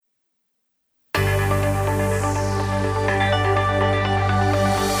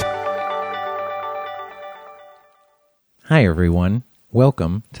Hi, everyone.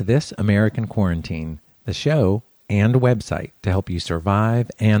 Welcome to This American Quarantine, the show and website to help you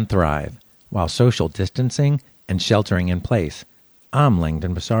survive and thrive while social distancing and sheltering in place. I'm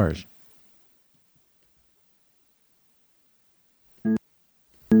Langdon Basarge.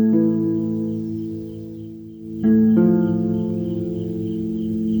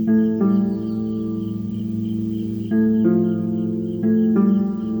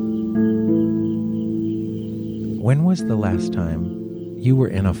 When was the last time you were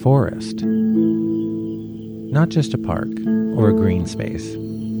in a forest? Not just a park or a green space.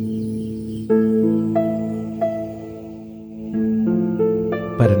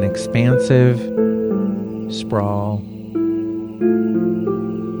 But an expansive sprawl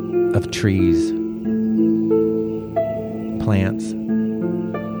of trees, plants,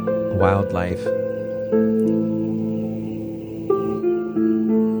 wildlife.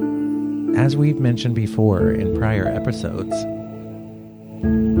 As we've mentioned before in prior episodes,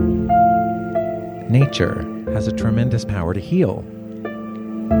 nature has a tremendous power to heal.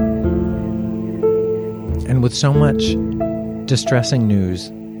 And with so much distressing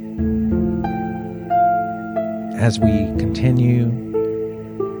news, as we continue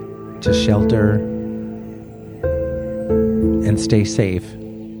to shelter and stay safe,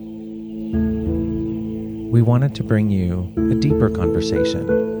 we wanted to bring you a deeper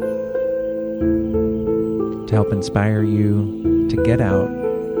conversation to help inspire you to get out,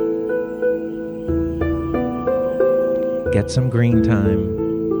 get some green time,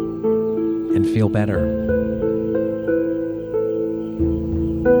 and feel better.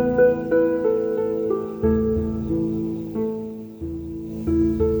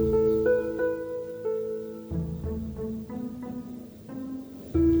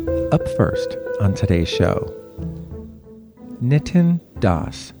 Up first on today's show, Nitin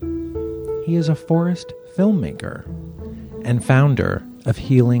Das. He is a forest filmmaker and founder of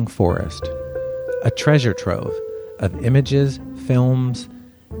Healing Forest, a treasure trove of images, films,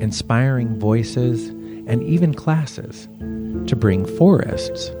 inspiring voices, and even classes to bring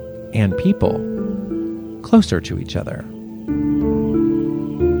forests and people closer to each other.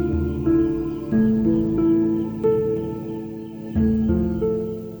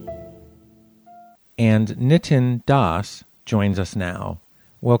 And Nitin Das joins us now.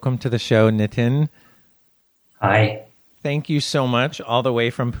 Welcome to the show, Nitin. Hi. Thank you so much, all the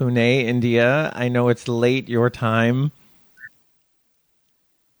way from Pune, India. I know it's late your time.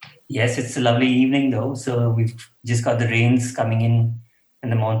 Yes, it's a lovely evening though. So we've just got the rains coming in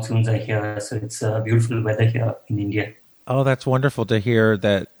and the monsoons are here. So it's beautiful weather here in India. Oh, that's wonderful to hear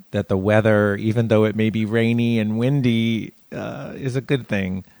that the weather, even though it may be rainy and windy, is a good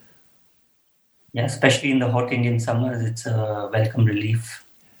thing. Yeah, especially in the hot Indian summers, it's a welcome relief.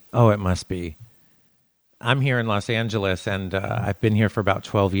 Oh, it must be. I'm here in Los Angeles, and I've been here for about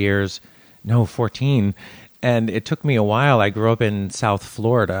 12 years. No, 14. And it took me a while. I grew up in South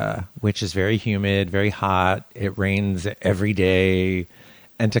Florida, which is very humid, very hot. It rains every day.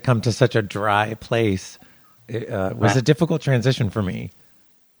 And to come to such a dry place was a difficult transition for me.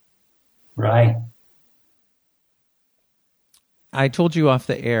 Right. I told you off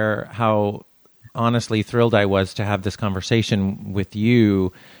the air how honestly thrilled I was to have this conversation with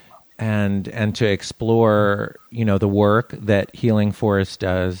you and to explore, the work that Healing Forest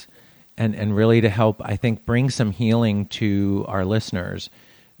does and really to help, I think, bring some healing to our listeners.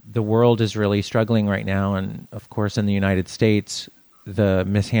 The world is really struggling right now, and of course in the United States, the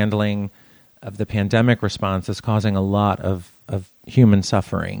mishandling of the pandemic response is causing a lot of human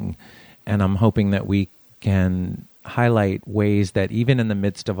suffering, and I'm hoping that we can highlight ways that even in the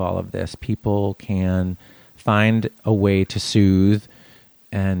midst of all of this, people can find a way to soothe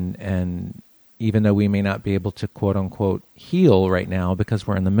and even though we may not be able to quote unquote heal right now because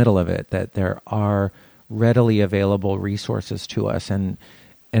we're in the middle of it, that there are readily available resources to us. And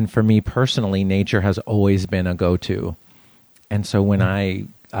for me personally, nature has always been a go-to. And so when I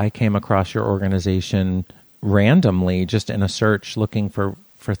came across your organization randomly, just in a search looking for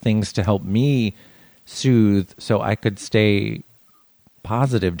things to help me soothe so I could stay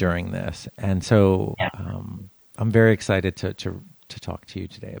positive during this. And so I'm very excited to talk to you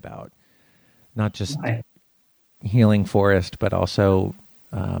today about not just Healing Forest, but also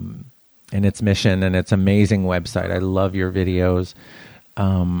and its mission and its amazing website. I love your videos.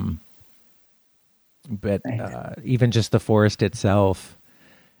 But even just the forest itself.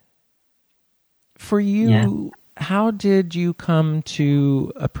 For you, how did you come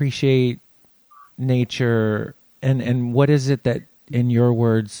to appreciate nature, and what is it that, in your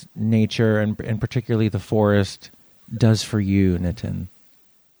words, nature and particularly the forest does for you, Nitin?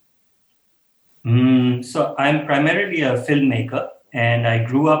 So I'm primarily a filmmaker, and I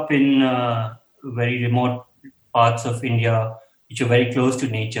grew up in very remote parts of India, which are very close to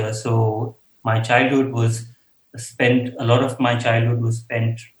nature. So my childhood was spent. A lot of my childhood was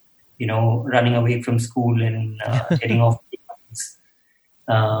spent, running away from school and heading off,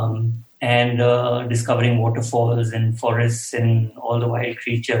 and discovering waterfalls and forests and all the wild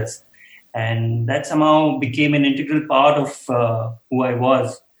creatures. And that somehow became an integral part of who I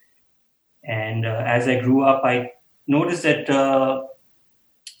was. And as I grew up, I noticed that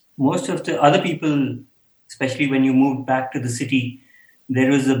most of the other people, especially when you moved back to the city, there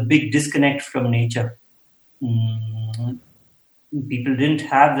was a big disconnect from nature. Mm, People didn't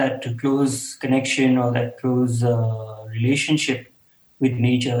have that close connection or that close relationship with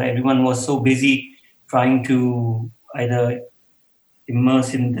nature. Everyone was so busy trying to either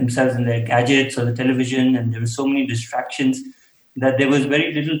immerse in themselves in their gadgets or the television, and there were so many distractions that there was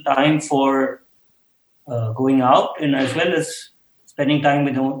very little time for going out and as well as spending time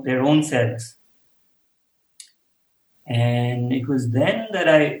with their own selves. And it was then that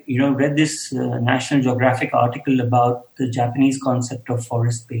I, read this National Geographic article about the Japanese concept of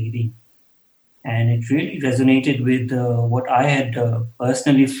forest bathing, and it really resonated with what I had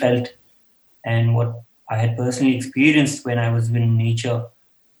personally felt and what I had personally experienced when I was in nature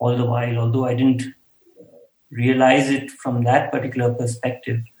all the while, although I didn't realize it from that particular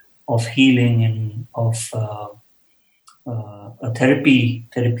perspective of healing and of a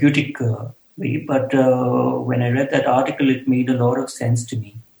therapeutic way. But when I read that article, it made a lot of sense to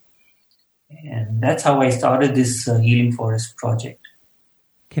me. And that's how I started this Healing Forest project.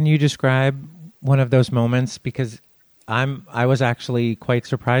 Can you describe one of those moments? Because I was actually quite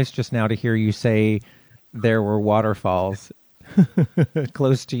surprised just now to hear you say there were waterfalls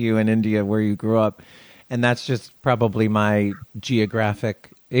close to you in India where you grew up. And that's just probably my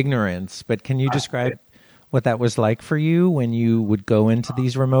geographic ignorance. But can you describe what that was like for you when you would go into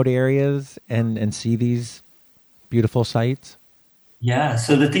these remote areas and see these beautiful sights? Yeah,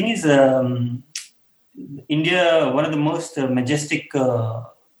 so the thing is, India, one of the most majestic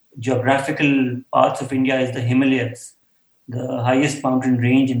geographical parts of India is the Himalayas, the highest mountain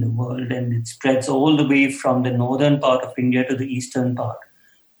range in the world, and it spreads all the way from the northern part of India to the eastern part,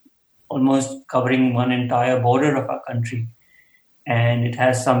 almost covering one entire border of our country. And it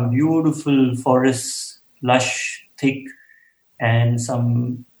has some beautiful forests, lush, thick, and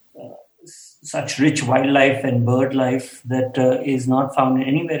some such rich wildlife and bird life that is not found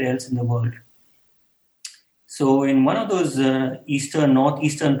anywhere else in the world. So in one of those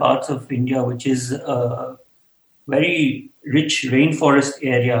northeastern parts of India, which is a very rich rainforest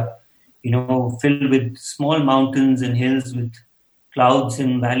area, filled with small mountains and hills with clouds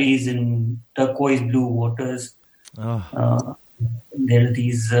and valleys and turquoise blue waters. There are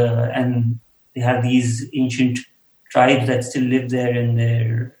these, and they have these ancient tribes that still live there in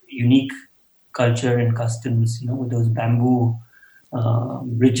their unique culture and customs, with those bamboo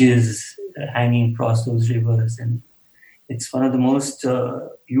bridges hanging across those rivers. And it's one of the most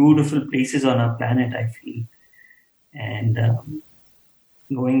beautiful places on our planet, I feel. And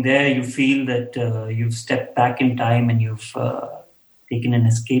going there, you feel that you've stepped back in time and you've taken an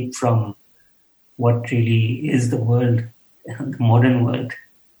escape from what really is the world, the modern world.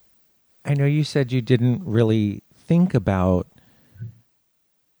 I know you said you didn't really think about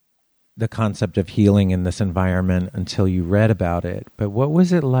the concept of healing in this environment until you read about it, but what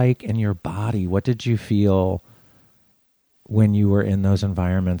was it like in your body? What did you feel when you were in those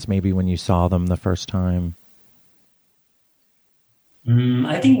environments, maybe when you saw them the first time?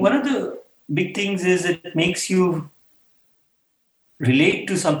 I think one of the big things is it makes you relate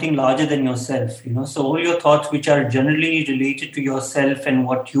to something larger than yourself, so all your thoughts which are generally related to yourself and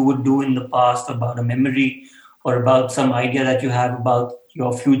what you would do in the past, about a memory or about some idea that you have about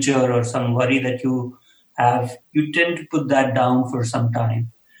your future or some worry that you have, you tend to put that down for some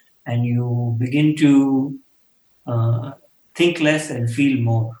time and you begin to think less and feel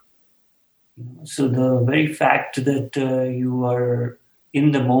more. So the very fact that you are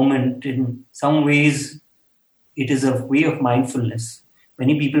in the moment, in some ways, it is a way of mindfulness.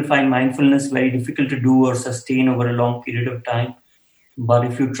 Many people find mindfulness very difficult to do or sustain over a long period of time. But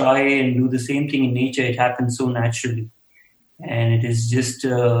if you try and do the same thing in nature, it happens so naturally. And it is just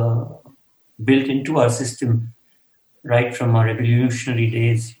built into our system right from our evolutionary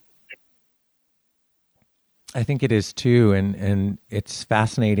days. I think it is too. And it's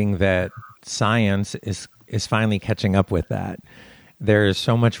fascinating that science is finally catching up with that. There is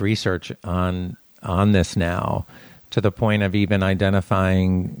so much research on this now, to the point of even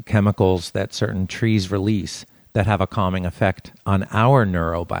identifying chemicals that certain trees release that have a calming effect on our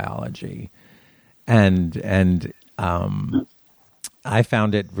neurobiology. and I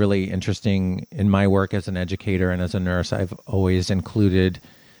found it really interesting in my work as an educator and as a nurse. I've always included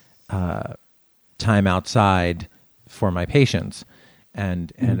time outside for my patients,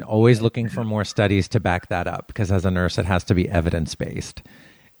 and always looking for more studies to back that up, because as a nurse, it has to be evidence-based.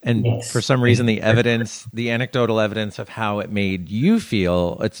 And Yes. for some reason, the anecdotal evidence of how it made you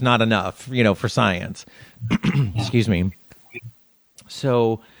feel, it's not enough, for science. Excuse me.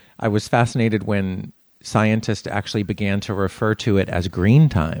 So I was fascinated when scientists actually began to refer to it as green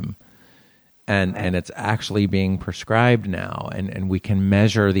time. And it's actually being prescribed now. And we can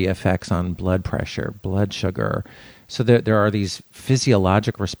measure the effects on blood pressure, blood sugar. So there are these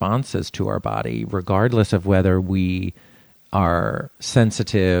physiologic responses to our body, regardless of whether we are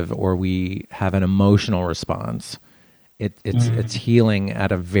sensitive or we have an emotional response. It's healing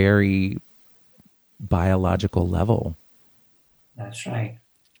at a very biological level. That's right.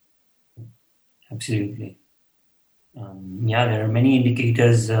 Absolutely. There are many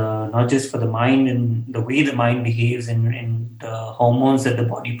indicators, not just for the mind and the way the mind behaves and the hormones that the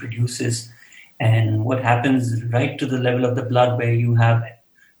body produces, and what happens right to the level of the blood, where you have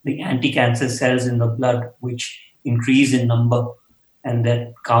the anti-cancer cells in the blood, which increase in number, and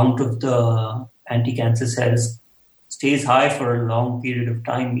that count of the anti-cancer cells stays high for a long period of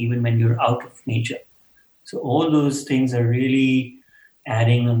time, even when you're out of nature. So all those things are really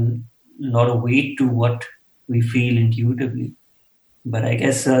adding a lot of weight to what we feel intuitively. But I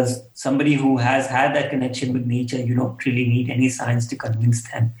guess somebody who has had that connection with nature, you don't really need any science to convince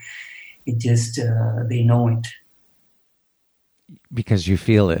them. It just, they know it. Because you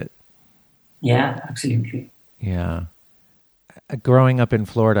feel it. Yeah, absolutely. Yeah. Growing up in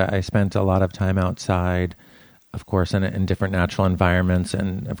Florida, I spent a lot of time outside, of course, in different natural environments,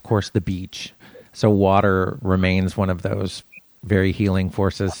 and of course the beach. So water remains one of those very healing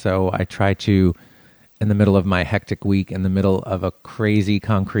forces. So I try to, in the middle of my hectic week, in the middle of a crazy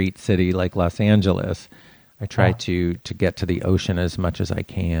concrete city like Los Angeles, I try to get to the ocean as much as I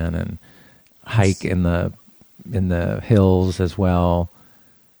can, and hike in the hills as well.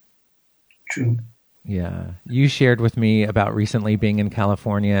 True. Yeah. You shared with me about recently being in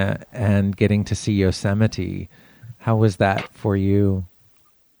California and getting to see Yosemite. How was that for you?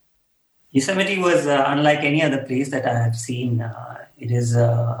 Yosemite was unlike any other place that I have seen. It is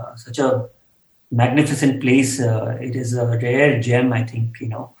such a magnificent place. It is a rare gem, I think,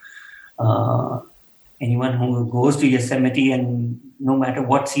 anyone who goes to Yosemite, and no matter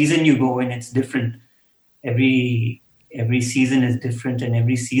what season you go in, it's different. Every season is different, and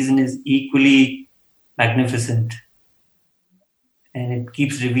every season is equally magnificent. And it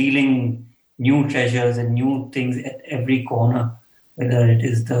keeps revealing new treasures and new things at every corner, whether it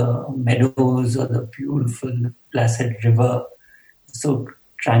is the meadows or the beautiful, placid river, so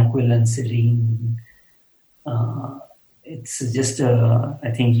tranquil and serene. It's just,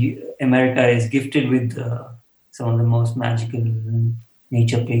 I think America is gifted with some of the most magical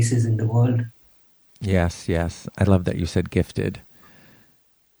nature places in the world. Yes. I love that you said gifted.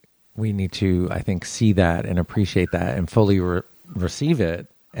 We need to, I think, see that and appreciate that and fully receive it.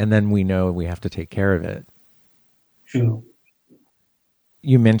 And then we know we have to take care of it. True.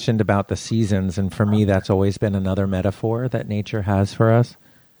 You mentioned about the seasons, and for me, that's always been another metaphor that nature has for us,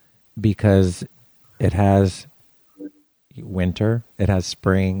 because it has winter, it has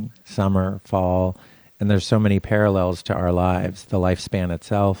spring, summer, fall, and there's so many parallels to our lives, the lifespan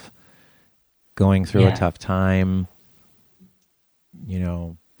itself, going through a tough time,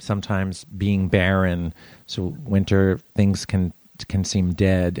 sometimes being barren. So winter, things can seem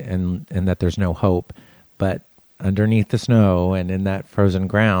dead and that there's no hope, but underneath the snow and in that frozen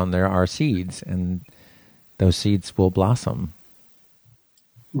ground, there are seeds, and those seeds will blossom.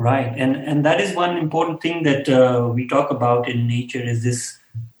 Right. And that is one important thing that we talk about in nature, is this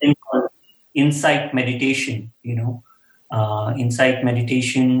thing called insight meditation. Insight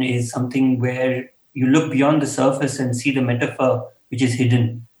meditation is something where you look beyond the surface and see the metaphor which is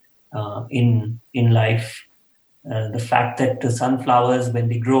hidden in life. The fact that the sunflowers, when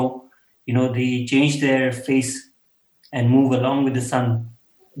they grow, they change their face and move along with the sun.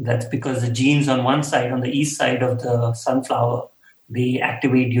 That's because the genes on one side, on the east side of the sunflower, they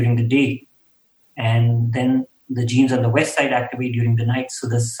activate during the day. And then the genes on the west side activate during the night. So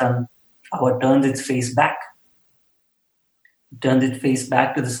the sunflower turns its face back. It turns its face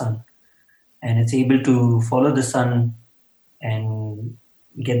back to the sun. And it's able to follow the sun and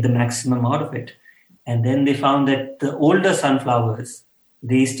get the maximum out of it. And then they found that the older sunflowers,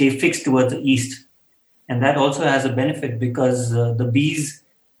 they stay fixed towards the east. And that also has a benefit, because the bees,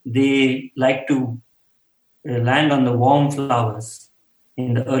 they like to land on the warm flowers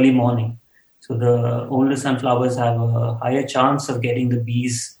in the early morning. So the older sunflowers have a higher chance of getting the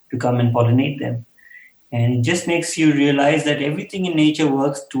bees to come and pollinate them. And it just makes you realize that everything in nature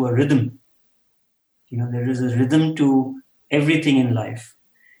works to a rhythm. There is a rhythm to everything in life.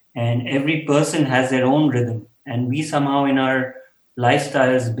 And every person has their own rhythm. And we somehow in our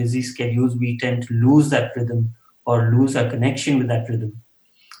lifestyles, busy schedules, we tend to lose that rhythm or lose our connection with that rhythm.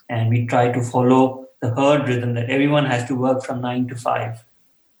 And we try to follow the herd rhythm that everyone has to work from 9 to 5.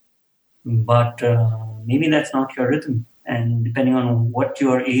 But maybe that's not your rhythm. And depending on what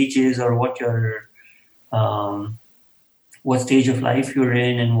your age is or what your what stage of life you're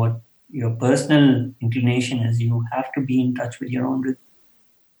in and what your personal inclination is, you have to be in touch with your own rhythm.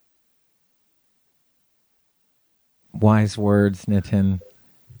 Wise words, Nitin.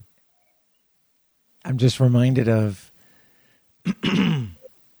 I'm just reminded of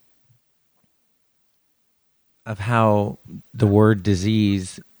how the word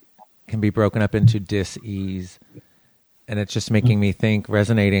disease can be broken up into dis-ease. And it's just making me think,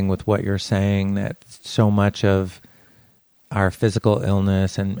 resonating with what you're saying, that so much of our physical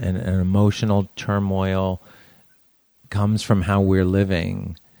illness and emotional turmoil comes from how we're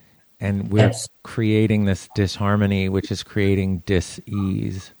living. And we're creating this disharmony, which is creating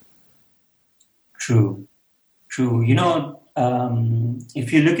dis-ease. True. If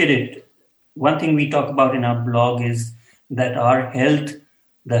you look at it, one thing we talk about in our blog is that our health,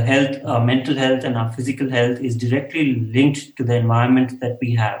 our mental health and our physical health is directly linked to the environment that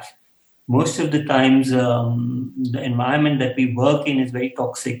we have. Most of the times, the environment that we work in is very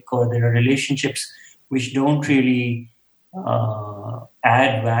toxic, or there are relationships which don't really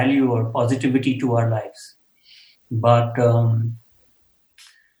add value or positivity to our lives. But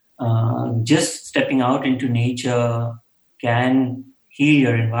just stepping out into nature can heal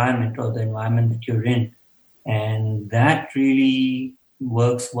your environment or the environment that you're in. And that really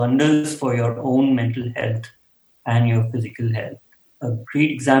works wonders for your own mental health and your physical health. A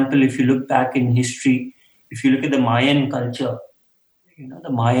great example, if you look back in history, if you look at the Mayan culture, the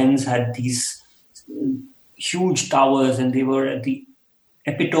Mayans had these huge towers and they were at the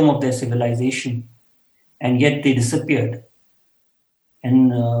epitome of their civilization, and yet they disappeared.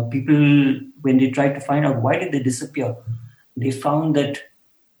 And people, when they tried to find out why did they disappear, they found that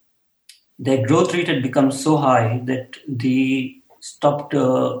their growth rate had become so high that they stopped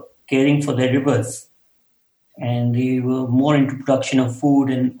caring for their rivers, and they were more into production of food,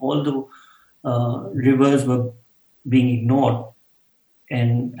 and all the rivers were being ignored.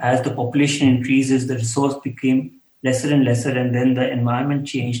 And as the population increases, the resource became lesser and lesser, and then the environment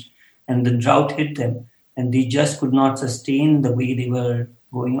changed and the drought hit them, and they just could not sustain the way they were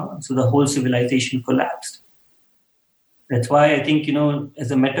going on. So the whole civilization collapsed. That's why I think,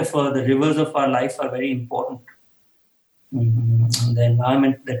 as a metaphor, the rivers of our life are very important. The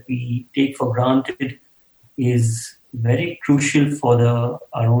environment that we take for granted is very crucial for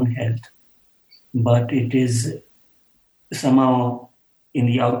our own health. But it is somehow in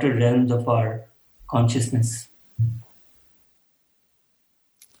the outer realms of our consciousness.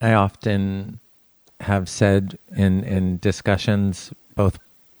 I often have said in discussions, both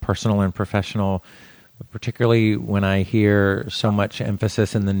personal and professional, particularly when I hear so much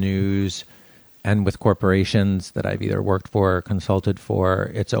emphasis in the news and with corporations that I've either worked for or consulted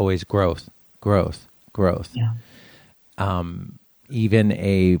for, it's always growth. Yeah. Even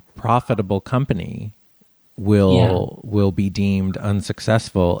a profitable company will be deemed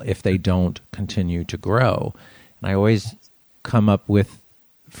unsuccessful if they don't continue to grow. And I always come up with,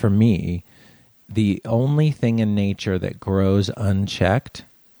 for me, the only thing in nature that grows unchecked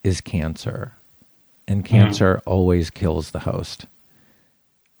is cancer. And cancer always kills the host.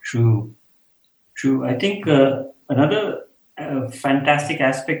 True. I think another fantastic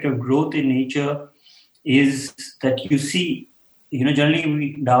aspect of growth in nature is that you see,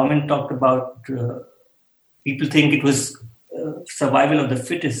 generally Darwin talked about, people think it was survival of the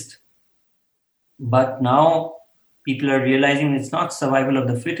fittest. But now people are realizing it's not survival of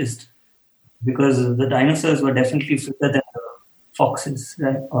the fittest, because the dinosaurs were definitely fitter than the foxes,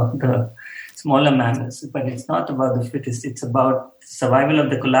 right? Or the smaller mammals. But it's not about the fittest. It's about survival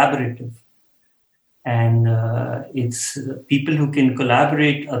of the collaborative. And it's people who can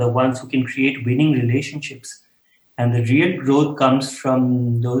collaborate are the ones who can create winning relationships. And the real growth comes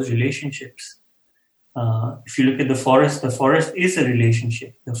from those relationships. If you look at the forest is a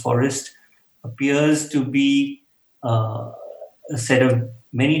relationship. The forest appears to be a set of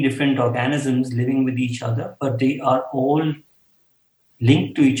many different organisms living with each other, but they are all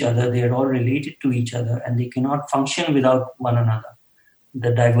linked to each other. They are all related to each other, and they cannot function without one another.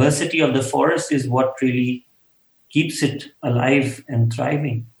 The diversity of the forest is what really keeps it alive and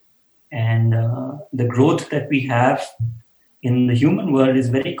thriving. And the growth that we have in the human world is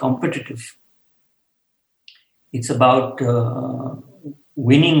very competitive. It's about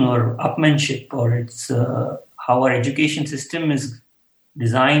winning or upmanship, or it's how our education system is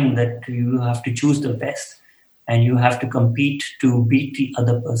designed that you have to choose the best and you have to compete to beat the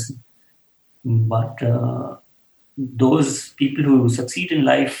other person. But those people who succeed in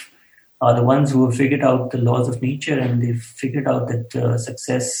life are the ones who have figured out the laws of nature, and they've figured out that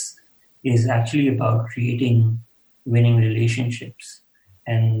success is actually about creating winning relationships.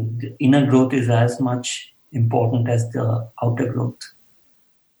 And the inner growth is as much important as the outer growth.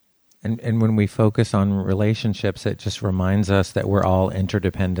 And when we focus on relationships, it just reminds us that we're all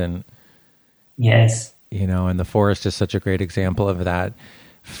interdependent. Yes. And the forest is such a great example of that.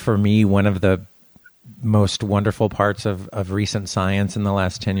 For me, one of the most wonderful parts of recent science in the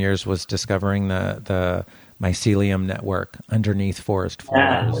last 10 years was discovering the mycelium network underneath forest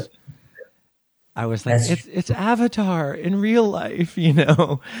floors. I was like, it's Avatar in real life,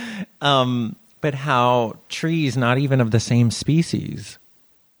 but how trees, not even of the same species,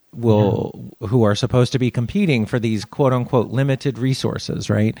 who are supposed to be competing for these quote unquote limited resources,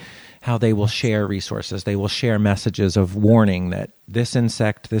 right? How they will share resources. They will share messages of warning that this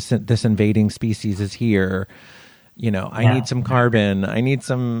insect, this invading species is here. I need some carbon, I need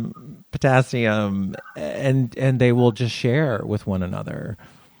some potassium, and they will just share with one another.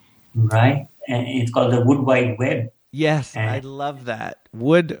 Right. And it's called the Wood Wide Web. Yes, I love that.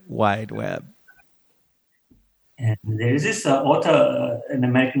 Wood Wide Web. And there is this author, an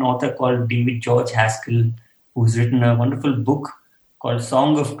American author called David George Haskell, who's written a wonderful book called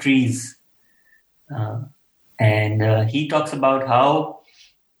Song of Trees. And he talks about how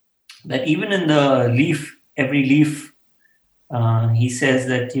that even in the leaf, every leaf, he says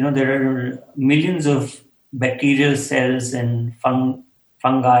that, there are millions of bacterial cells and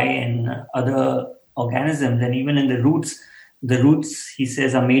fungi and other organisms. And even in the roots, he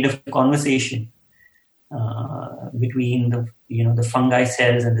says, are made of conversation. Between the fungi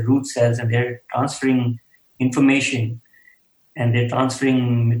cells and the root cells, and they're transferring information, and they're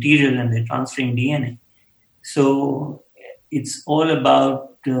transferring material, and they're transferring DNA. So it's all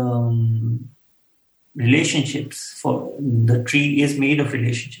about relationships. For the tree is made of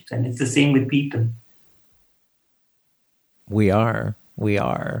relationships, and it's the same with people. We are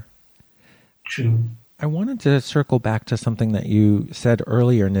true. I wanted to circle back to something that you said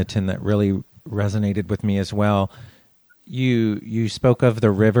earlier, Nitin, that really resonated with me as well. You spoke of the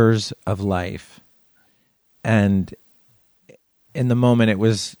rivers of life, and in the moment it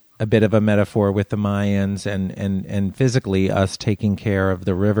was a bit of a metaphor with the Mayans and physically us taking care of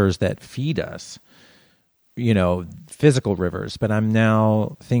the rivers that feed us, physical rivers. But I'm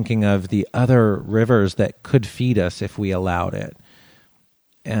now thinking of the other rivers that could feed us if we allowed it.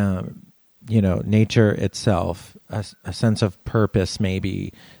 Nature itself, a sense of purpose,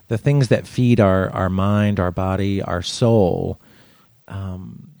 maybe the things that feed our mind, our body, our soul,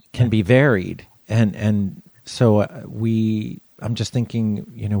 can be varied. And so I'm just thinking,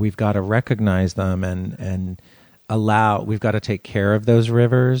 we've got to recognize them and we've got to take care of those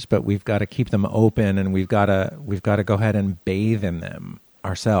rivers, but we've got to keep them open, and we've got to go ahead and bathe in them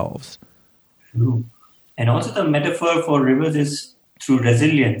ourselves. True. And also the metaphor for rivers is through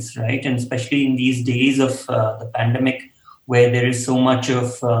resilience, right? And especially in these days of the pandemic, where there is so much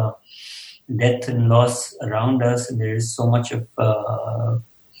of death and loss around us, and there is so much of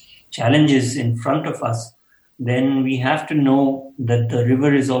challenges in front of us, then we have to know that the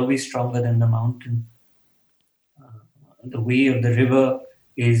river is always stronger than the mountain. The way of the river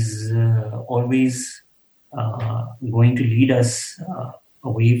is always going to lead us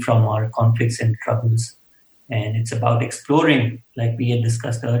away from our conflicts and troubles. And it's about exploring, like we had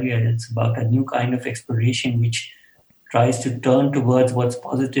discussed earlier. It's about a new kind of exploration which tries to turn towards what's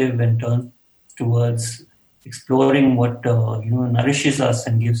positive and turn towards exploring what nourishes us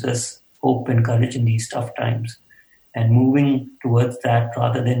and gives us hope and courage in these tough times, and moving towards that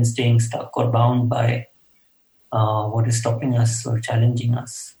rather than staying stuck or bound by what is stopping us or challenging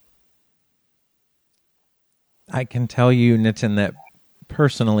us. I can tell you, Nitin, that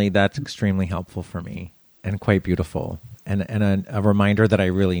personally that's extremely helpful for me and quite beautiful, and a reminder that I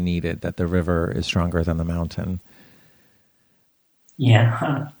really needed, that the river is stronger than the mountain.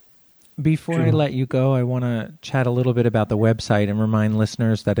 Yeah. Before I let you go, I want to chat a little bit about the website and remind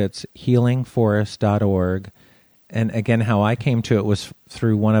listeners that it's healingforest.org. And again, how I came to it was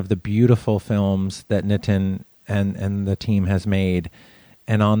through one of the beautiful films that Nitin and the team has made.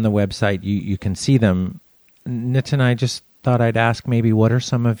 And on the website, you can see them. Nitin, I just thought I'd ask maybe, what are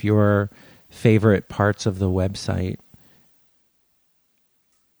some of your favorite parts of the website?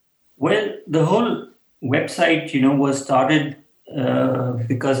 Well, the whole website, was started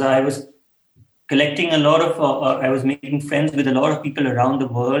because I was collecting a lot of, I was making friends with a lot of people around the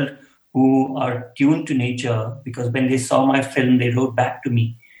world who are tuned to nature, because when they saw my film, they wrote back to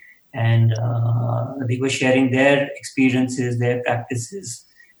me, and they were sharing their experiences, their practices.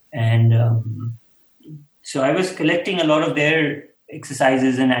 And so I was collecting a lot of their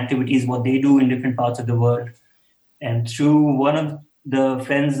exercises and activities, what they do in different parts of the world. And through one of the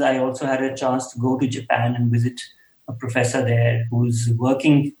friends, I also had a chance to go to Japan and visit a professor there who's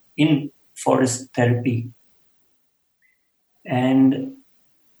working in forest therapy. And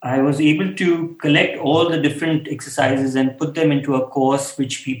I was able to collect all the different exercises and put them into a course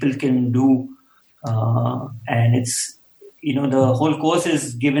which people can do. And it's, the whole course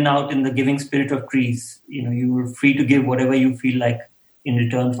is given out in the giving spirit of trees. You're free to give whatever you feel like in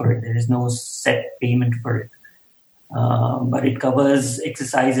return for it. There is no set payment for it. But it covers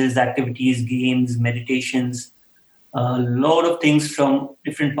exercises, activities, games, meditations, a lot of things from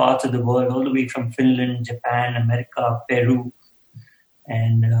different parts of the world, all the way from Finland, Japan, America, Peru.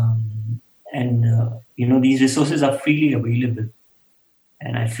 And these resources are freely available.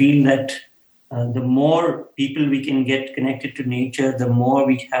 And I feel that the more people we can get connected to nature, the more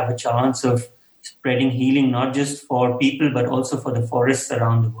we have a chance of spreading healing, not just for people, but also for the forests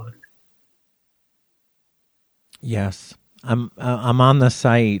around the world. Yes. I'm on the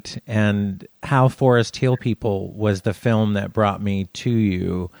site, and How Forests Heal People was the film that brought me to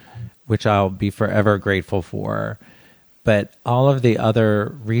you, which I'll be forever grateful for. But all of the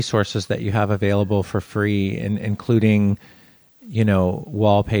other resources that you have available for free, including,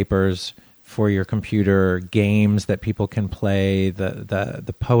 wallpapers for your computer, games that people can play,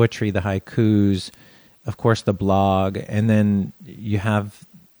 the poetry, the haikus, of course, the blog, and then you have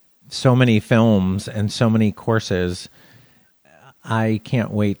so many films and so many courses. I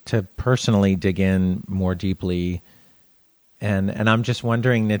can't wait to personally dig in more deeply. And I'm just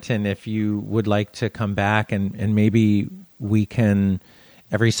wondering, Nitin, if you would like to come back and maybe we can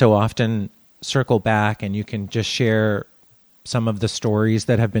every so often circle back and you can just share some of the stories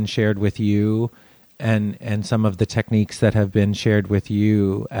that have been shared with you and some of the techniques that have been shared with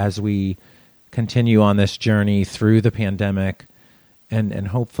you as we continue on this journey through the pandemic and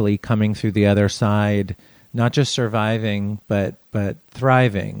hopefully coming through the other side, not just surviving, but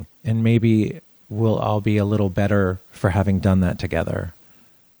thriving. And maybe we'll all be a little better for having done that together.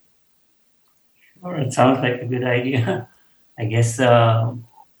 Sure, it sounds like a good idea. I guess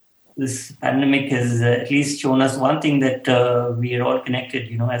this pandemic has at least shown us one thing, that we are all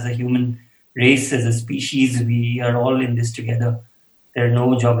connected. As a human race, as a species, we are all in this together. There are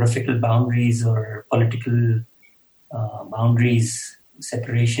no geographical boundaries or political boundaries,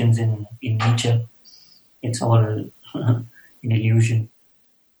 separations in nature. It's all an illusion.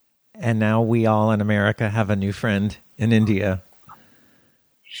 And now we all in America have a new friend in India.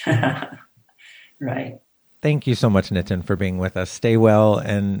 Right. Thank you so much, Nitin, for being with us. Stay well,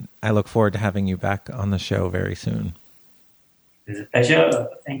 and I look forward to having you back on the show very soon. It's a pleasure.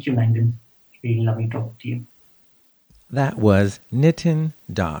 Thank you, Langdon. Really lovely talking to you. That was Nitin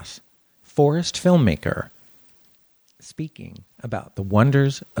Das, forest filmmaker, speaking about the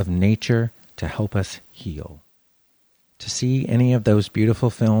wonders of nature to help us heal. To see any of those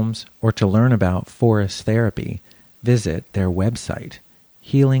beautiful films or to learn about forest therapy, visit their website,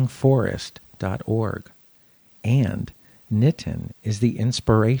 healingforest.org. And Nitin is the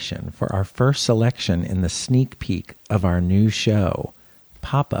inspiration for our first selection in the sneak peek of our new show,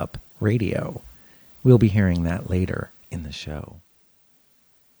 Pop-Up Radio. We'll be hearing that later in the show.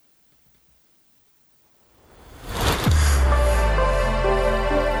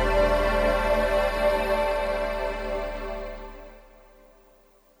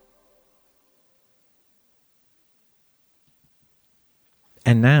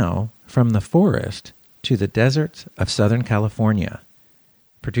 And now, from the forest to the deserts of Southern California,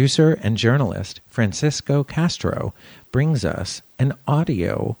 producer and journalist Francisco Castro brings us an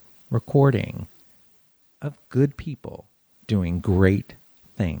audio recording of good people doing great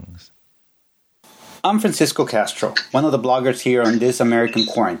things. I'm Francisco Castro, one of the bloggers here on This American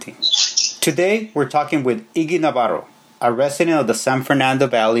Quarantine. Today, we're talking with Iggy Navarro, a resident of the San Fernando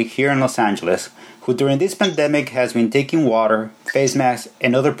Valley here in Los Angeles, who during this pandemic has been taking water, face masks,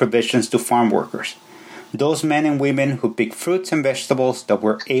 and other provisions to farm workers. Those men and women who pick fruits and vegetables that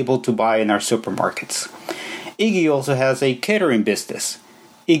we're able to buy in our supermarkets. Iggy also has a catering business,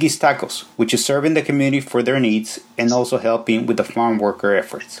 Iggy's Tacos, which is serving the community for their needs and also helping with the farm worker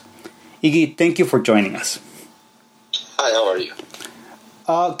efforts. Iggy, thank you for joining us. Hi, how are you?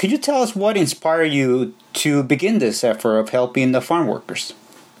 Could you tell us what inspired you to begin this effort of helping the farm workers?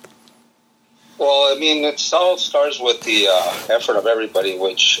 Well, I mean, it all starts with the effort of everybody,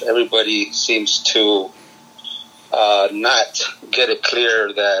 which everybody seems to not get it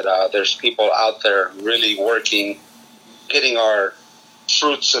clear that there's people out there really working, getting our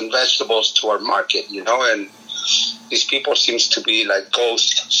fruits and vegetables to our market, and these people seems to be like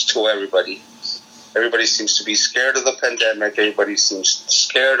ghosts to everybody. Everybody seems to be scared of the pandemic. Everybody seems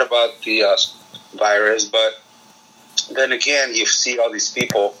scared about the virus. But then again, you see all these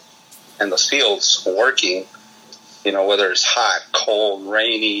people in the fields working, whether it's hot, cold,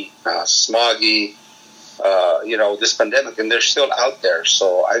 rainy, smoggy, this pandemic, and they're still out there.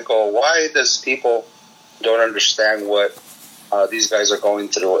 So I go, why does people don't understand what these guys are going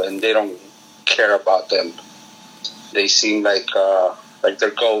through, and they don't care about them? They seem like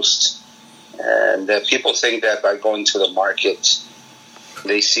they're ghosts. And people think that by going to the market,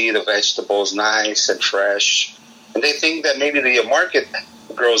 they see the vegetables nice and fresh, and they think that maybe the market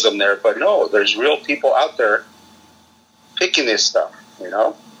grows them there. But no, there's real people out there picking this stuff,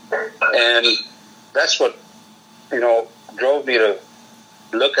 And that's what, drove me to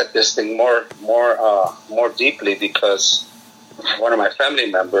look at this thing more deeply, because one of my family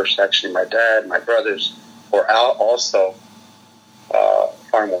members, actually my dad, my brothers, were also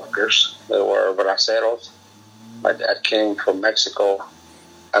farm workers. They were braceros. My dad came from Mexico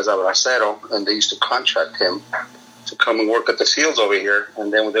as a bracero, and they used to contract him to come and work at the fields over here,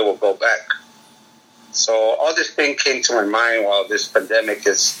 and then they will go back. So all this thing came to my mind while this pandemic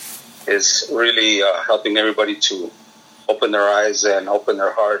is really helping everybody to open their eyes and open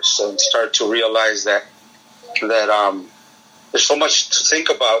their hearts and start to realize that there's so much to think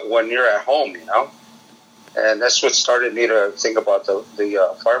about when you're at home, And that's what started me to think about the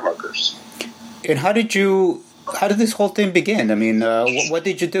farm workers. And how did this whole thing begin? I mean, what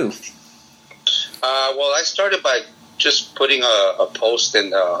did you do? Well, I started by just putting a post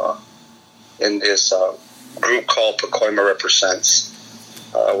in this group called Pacoima Represents,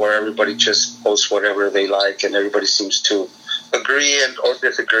 where everybody just posts whatever they like, and everybody seems to agree or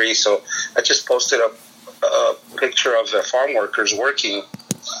disagree. So I just posted a picture of the farm workers working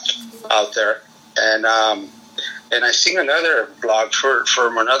out there. And I seen another blog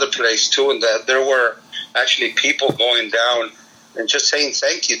from another place too, and that there were actually people going down and just saying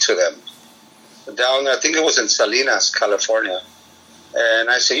thank you to them. Down, I think it was in Salinas, California. And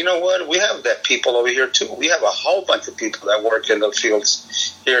I said, you know what? We have that people over here too. We have a whole bunch of people that work in the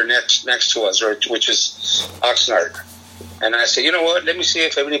fields here next to us, which is Oxnard. And I said, you know what? Let me see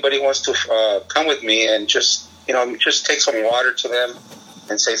if anybody wants to come with me and just take some water to them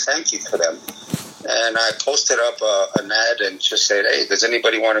and say thank you to them. And I posted up an ad and just said, hey, does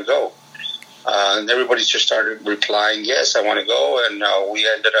anybody want to go? And everybody just started replying, yes, I want to go. And we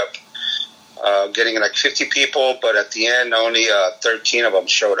ended up getting like 50 people, but at the end, only 13 of them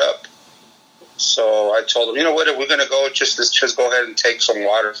showed up. So I told them, you know what, if we're going to go, let's just go ahead and take some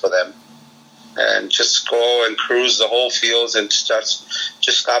water for them. And just go and cruise the whole fields and just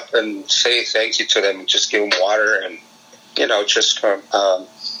stop and say thank you to them and just give them water and, just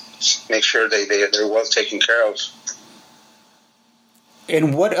make sure they're well taken care of.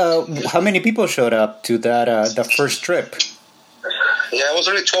 And how many people showed up to that the first trip? Yeah, it was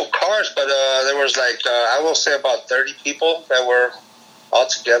only 12 cars, but there was I will say about 30 people that were all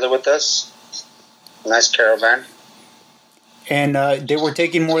together with us. Nice caravan. And they were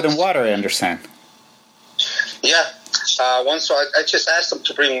taking more than water, I understand. Yeah. So I just asked them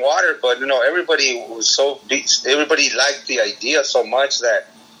to bring water, but everybody liked the idea so much that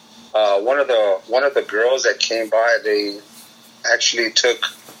one of the girls that came by, they actually took,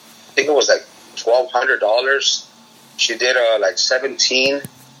 I think it was like $1,200. She did 17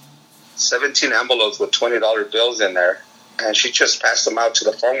 envelopes with $20 bills in there, and she just passed them out to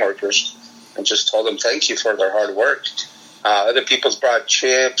the farm workers and just told them thank you for their hard work. Other people brought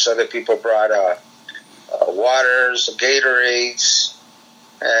chips. Other people brought waters, Gatorades,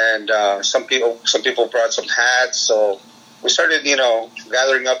 and some people brought some hats. So we started,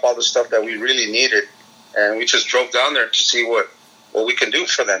 gathering up all the stuff that we really needed, and we just drove down there to see what we can do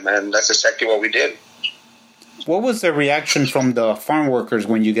for them, and that's exactly what we did. What was the reaction from the farm workers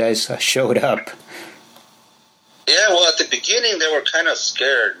when you guys showed up? Yeah, well, at the beginning they were kind of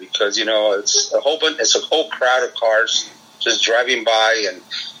scared because it's a whole crowd of cars just driving by and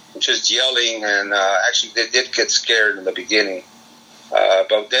just yelling, and actually they did get scared in the beginning.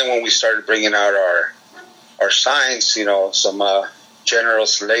 But then when we started bringing out our signs, some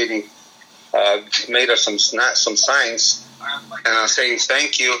generous lady made us some signs saying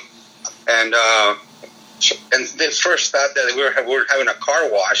thank you, and they first thought that we were having a car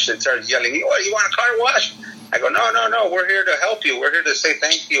wash and started yelling, "What, you want a car wash?" I go, no, we're here to help you. We're here to say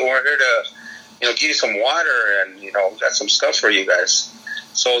thank you. We're here give you some water and, we got some stuff for you guys.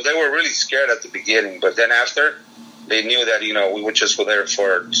 So they were really scared at the beginning. But then after, they knew that, we were just there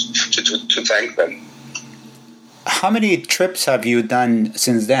to thank them. How many trips have you done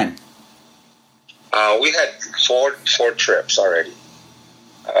since then? We had four trips already.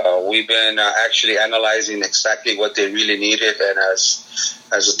 We've been actually analyzing exactly what they really needed, and as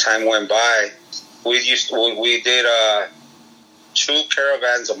the time went by, we did 2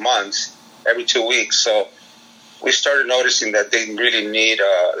 caravans a month, every 2 weeks. So we started noticing that they really need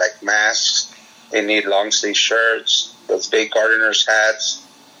like masks, they need long sleeve shirts, those big gardeners hats,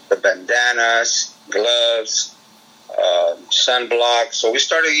 the bandanas, gloves, sunblock. So we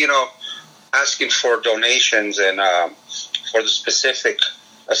started, asking for donations and for the specific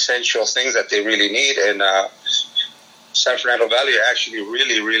essential things that they really need. And San Fernando Valley actually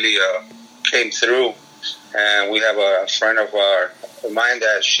really came through. And we have a friend of mine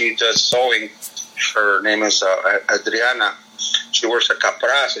that she does sewing. Her name is Adriana. She works at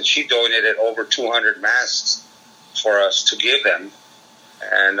Capras, and she donated over 200 masks for us to give them.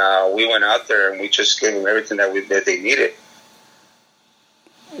 And we went out there and we just gave them everything that they needed.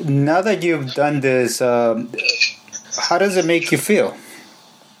 Now that you've done this, how does it make you feel?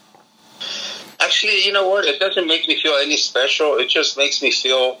 Actually, you know what? It doesn't make me feel any special. It just makes me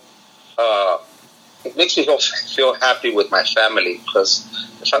feel. It makes me feel happy with my family, because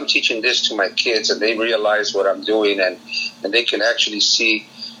if I'm teaching this to my kids and they realize what I'm doing and they can actually see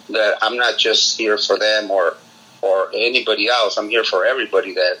that I'm not just here for them or anybody else, I'm here for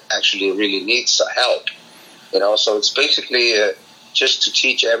everybody that actually really needs help. So it's basically just to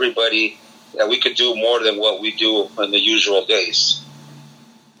teach everybody that we could do more than what we do in the usual days.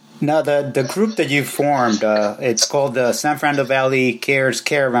 Now, the group that you formed, it's called the San Fernando Valley Cares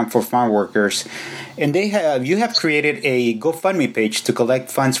Caravan for Farm Workers, and you have created a GoFundMe page to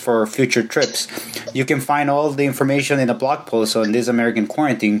collect funds for future trips. You can find all the information in a blog post on This American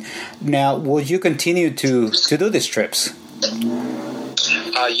Quarantine. Now, will you continue to do these trips?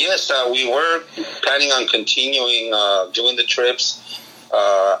 Yes, we were planning on continuing doing the trips.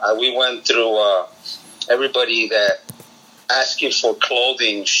 We went through everybody that asking for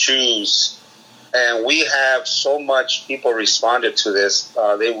clothing, shoes, and we have so much people responded to this.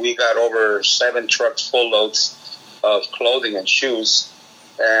 We got over 7 trucks full loads of clothing and shoes,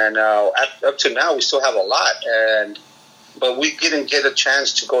 and up to now we still have a lot. But we didn't get a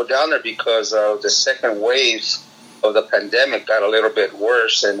chance to go down there because the second wave of the pandemic got a little bit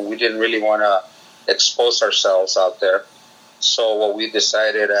worse, and we didn't really want to expose ourselves out there. So what we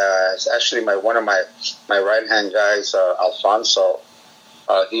decided is actually one of my right-hand guys, Alfonso,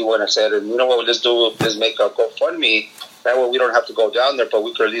 he went and said, you know what, let's make a GoFundMe. That way we don't have to go down there, but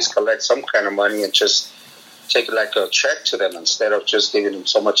we could at least collect some kind of money and just take it like a check to them instead of just giving them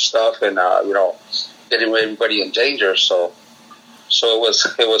so much stuff and, getting everybody in danger. So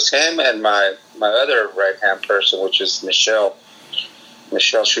it was him and my other right-hand person, which is Michelle.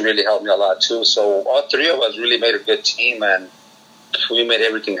 Michelle, she really helped me a lot too. So all 3 of us really made a good team, and we made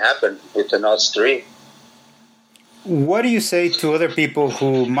everything happen within us 3. What do you say to other people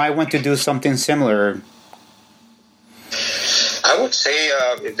who might want to do something similar? I would say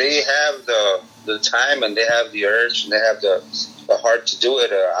if they have the time and they have the urge and they have the heart to do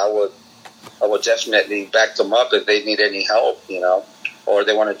it, I would definitely back them up if they need any help, or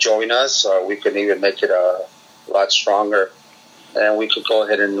they want to join us, or we could even make it a lot stronger. And we could go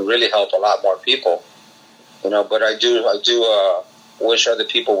ahead and really help a lot more people, But I do wish other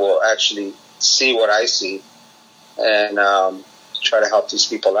people will actually see what I see and try to help these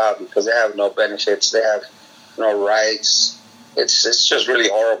people out, because they have no benefits, they have no rights. It's just really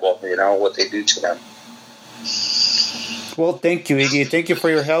horrible, what they do to them. Well, thank you, Iggy. Thank you for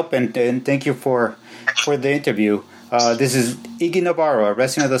your help, and thank you for the interview. This is Iggy Navarro, a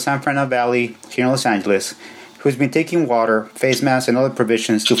resident of the San Fernando Valley here in Los Angeles, who's been taking water, face masks, and other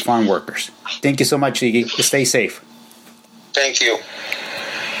provisions to farm workers. Thank you so much, Iggy. Stay safe. Thank you.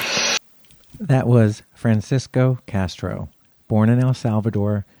 That was Francisco Castro, born in El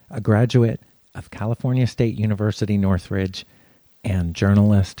Salvador, a graduate of California State University Northridge, and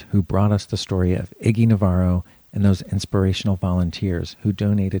journalist who brought us the story of Iggy Navarro and those inspirational volunteers who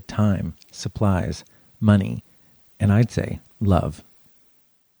donated time, supplies, money, and I'd say love.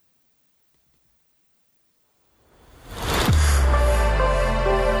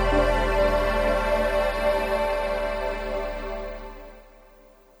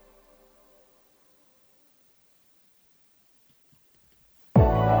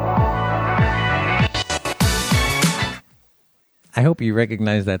 I hope you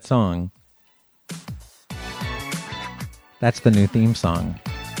recognize that song. That's the new theme song.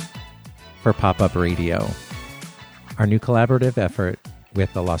 for Pop-Up Radio, our new collaborative effort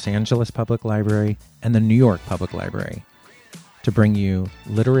with the Los Angeles Public Library and the New York Public Library to bring you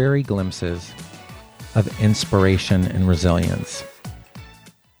literary glimpses of inspiration and resilience.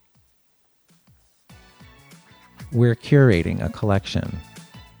 We're curating a collection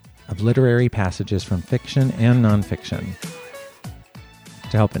of literary passages from fiction and nonfiction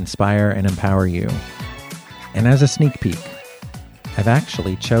to help inspire and empower you. And as a sneak peek, I've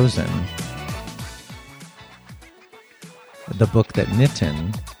actually chosen the book that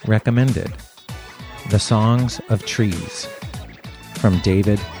Nitin recommended, The Songs of Trees, from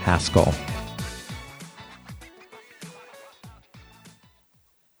David Haskell.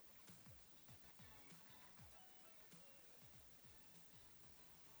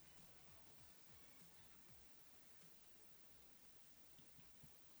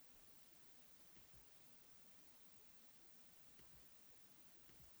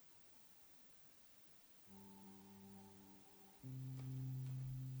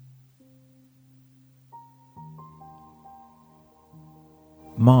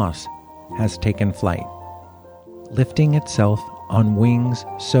 Moss has taken flight, lifting itself on wings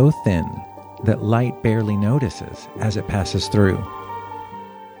so thin that light barely notices as it passes through.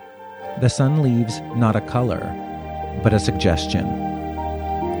 The sun leaves not a color, but a suggestion.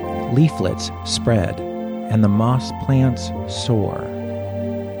 Leaflets spread, and the moss plants soar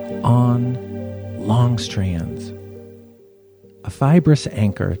on long strands. A fibrous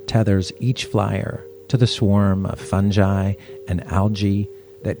anchor tethers each flyer to the swarm of fungi and algae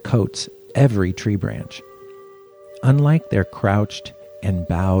that coats every tree branch. Unlike their crouched and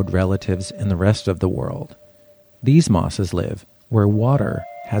bowed relatives in the rest of the world, these mosses live where water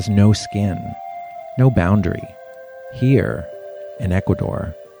has no skin, no boundary. Here, in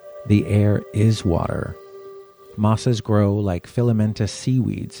Ecuador, the air is water. Mosses grow like filamentous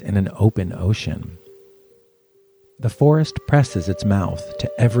seaweeds in an open ocean. The forest presses its mouth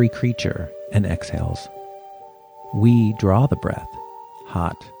to every creature and exhales. We draw the breath,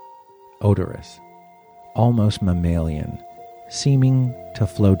 hot, odorous, almost mammalian, seeming to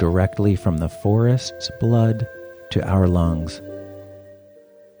flow directly from the forest's blood to our lungs.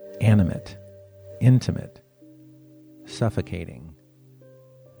 Animate, intimate, suffocating.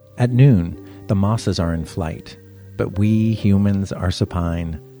 At noon, the mosses are in flight, but we humans are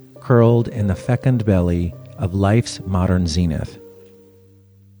supine, curled in the fecund belly of life's modern zenith.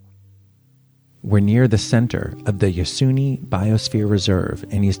 We're near the center of the Yasuni Biosphere Reserve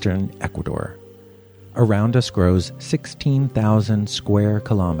in eastern Ecuador. Around us grows 16,000 square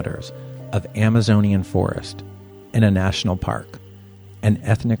kilometers of Amazonian forest in a national park, an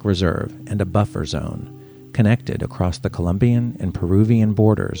ethnic reserve, and a buffer zone connected across the Colombian and Peruvian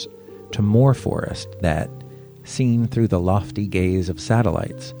borders to more forest that, seen through the lofty gaze of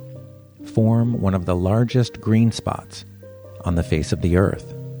satellites, form one of the largest green spots on the face of the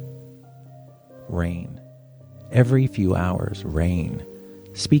earth. Rain. Every few hours, rain,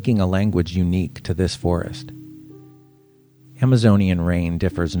 speaking a language unique to this forest. Amazonian rain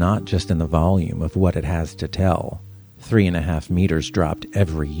differs not just in the volume of what it has to tell, 3.5 meters dropped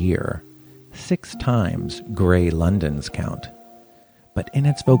every year, 6 times gray London's count, but in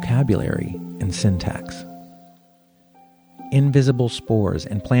its vocabulary and syntax. Invisible spores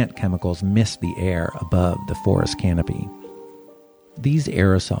and plant chemicals mist the air above the forest canopy. These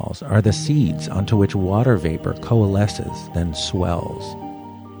aerosols are the seeds onto which water vapor coalesces, then swells.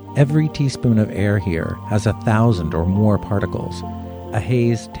 Every teaspoon of air here has 1,000 or more particles, a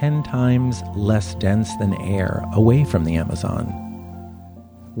haze 10 times less dense than air away from the Amazon.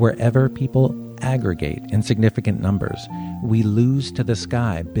 Wherever people aggregate in significant numbers, we lose to the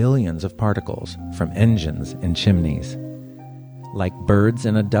sky billions of particles from engines and chimneys. Like birds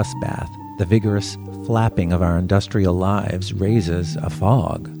in a dust bath, the vigorous flapping of our industrial lives raises a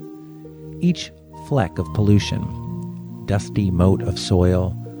fog. Each fleck of pollution, dusty mote of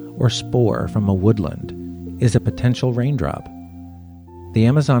soil, or spore from a woodland is a potential raindrop. The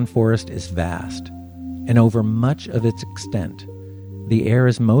Amazon forest is vast, and over much of its extent, the air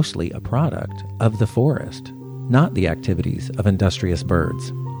is mostly a product of the forest, not the activities of industrious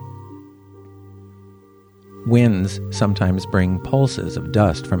birds. Winds sometimes bring pulses of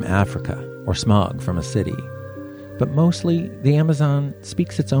dust from Africa or smog from a city, but mostly the Amazon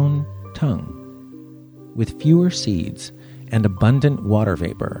speaks its own tongue. With fewer seeds and abundant water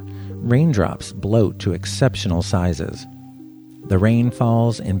vapor, raindrops bloat to exceptional sizes. The rain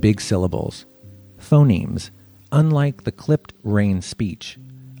falls in big syllables, phonemes, unlike the clipped rain speech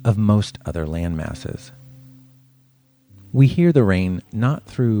of most other landmasses. We hear the rain not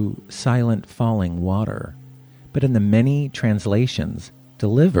through silent falling water, but in the many translations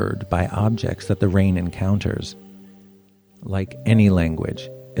delivered by objects that the rain encounters. Like any language,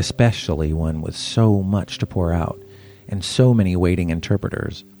 especially one with so much to pour out and so many waiting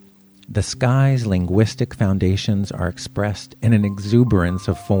interpreters, the sky's linguistic foundations are expressed in an exuberance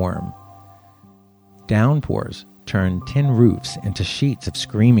of form. Downpours turn tin roofs into sheets of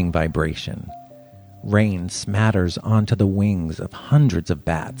screaming vibration. Rain smatters onto the wings of hundreds of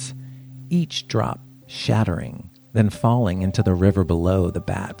bats, each drop shattering, then falling into the river below the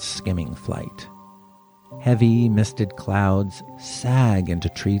bat's skimming flight. Heavy, misted clouds sag into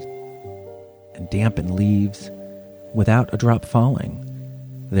trees and dampen leaves without a drop falling,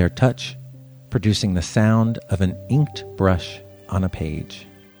 their touch producing the sound of an inked brush on a page.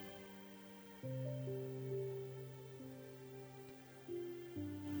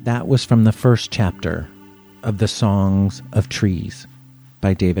 That was from the first chapter of The Songs of Trees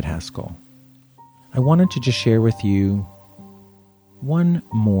by David Haskell. I wanted to just share with you one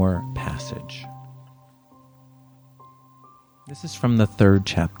more passage. This is from the third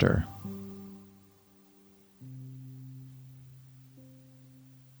chapter.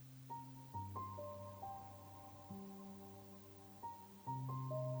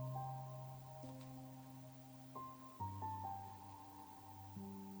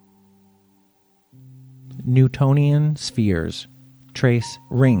 Newtonian spheres trace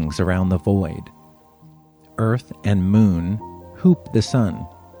rings around the void. Earth and moon hoop the sun,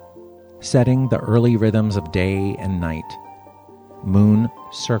 setting the early rhythms of day and night. Moon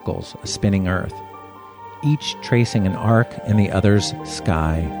circles a spinning earth, each tracing an arc in the other's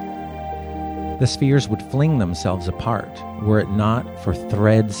sky. The spheres would fling themselves apart were it not for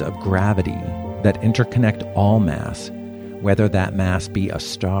threads of gravity that interconnect all mass, whether that mass be a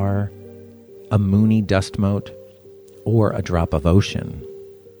star, a moony dust mote, or a drop of ocean.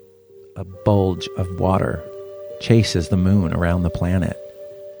 A bulge of water chases the moon around the planet.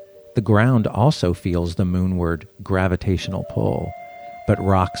 The ground also feels the moonward gravitational pull, but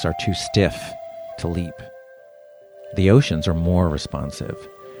rocks are too stiff to leap. The oceans are more responsive,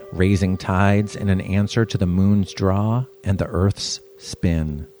 raising tides in an answer to the moon's draw and the Earth's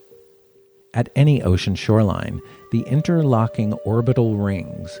spin. At any ocean shoreline, the interlocking orbital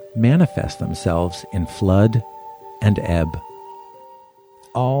rings manifest themselves in flood and ebb.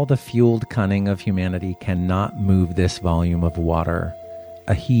 All the fueled cunning of humanity cannot move this volume of water,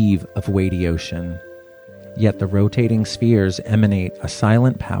 a heave of weighty ocean. Yet the rotating spheres emanate a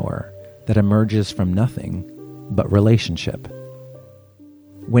silent power that emerges from nothing but relationship.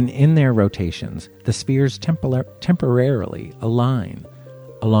 When in their rotations, the spheres temporarily align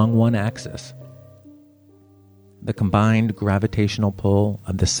along one axis. The combined gravitational pull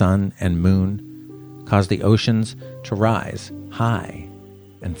of the sun and moon cause the oceans to rise high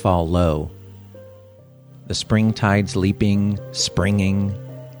and fall low. The spring tides leaping, springing.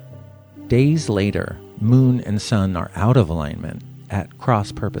 Days later, moon and sun are out of alignment at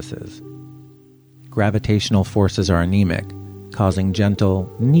cross purposes. Gravitational forces are anemic, causing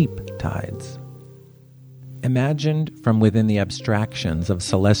gentle neap tides. Imagined from within the abstractions of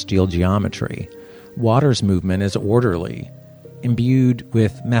celestial geometry, water's movement is orderly, imbued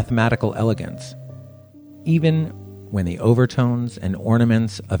with mathematical elegance. Even when the overtones and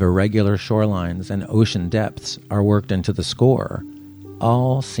ornaments of irregular shorelines and ocean depths are worked into the score,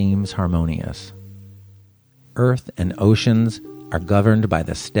 all seems harmonious. Earth and oceans are governed by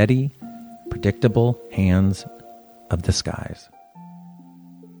the steady, predictable hands of the skies.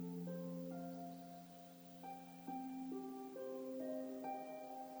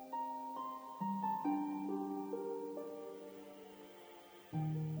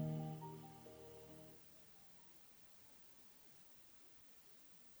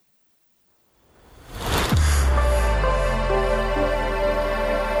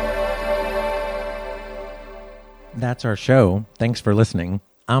 That's our show. Thanks for listening.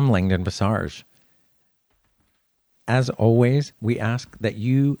 I'm Langdon Visage. As always, we ask that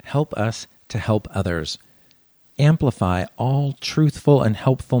you help us to help others. Amplify all truthful and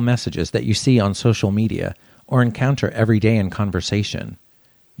helpful messages that you see on social media or encounter every day in conversation.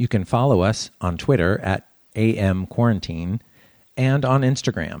 You can follow us on Twitter at AMQuarantine and on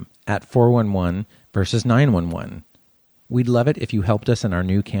Instagram at 411 versus 911. We'd love it if you helped us in our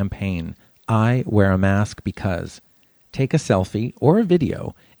new campaign, I Wear a Mask Because. Take a selfie or a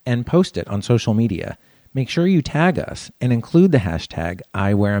video and post it on social media. Make sure you tag us and include the hashtag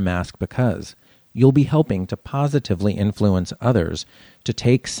 #IWearAMaskBecause. You'll be helping to positively influence others to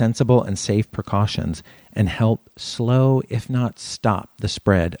take sensible and safe precautions and help slow, if not stop, the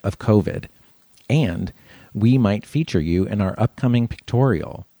spread of COVID. And we might feature you in our upcoming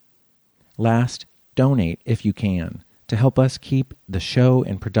pictorial. Last, donate if you can to help us keep the show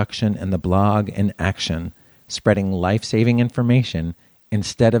in production and the blog in action, spreading life-saving information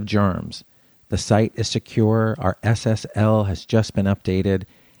instead of germs. The site is secure, our SSL has just been updated,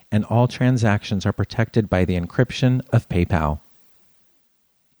 and all transactions are protected by the encryption of PayPal.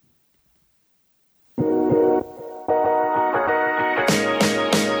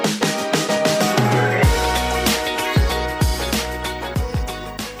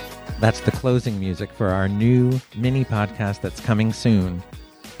 That's the closing music for our new mini podcast that's coming soon,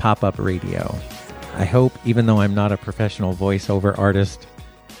 Pop-Up Radio. I hope, even though I'm not a professional voiceover artist,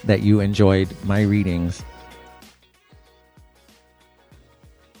 that you enjoyed my readings.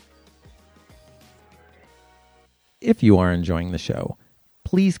 If you are enjoying the show,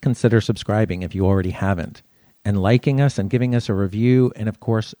 please consider subscribing if you already haven't, and liking us and giving us a review, and of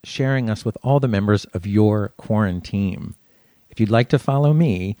course, sharing us with all the members of your quarantine. If you'd like to follow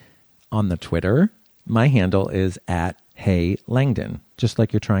me on the Twitter, my handle is @HeyLangdon, just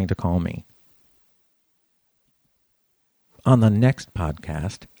like you're trying to call me. On the next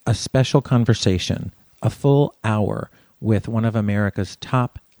podcast, a special conversation, a full hour with one of America's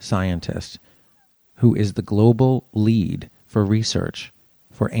top scientists, who is the global lead for research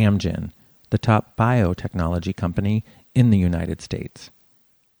for Amgen, the top biotechnology company in the United States.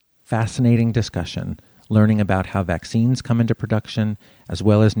 Fascinating discussion, learning about how vaccines come into production, as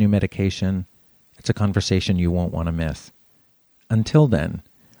well as new medication. It's a conversation you won't want to miss. Until then,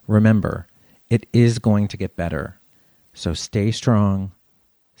 remember, it is going to get better. So stay strong,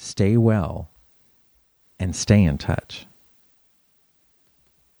 stay well, and stay in touch.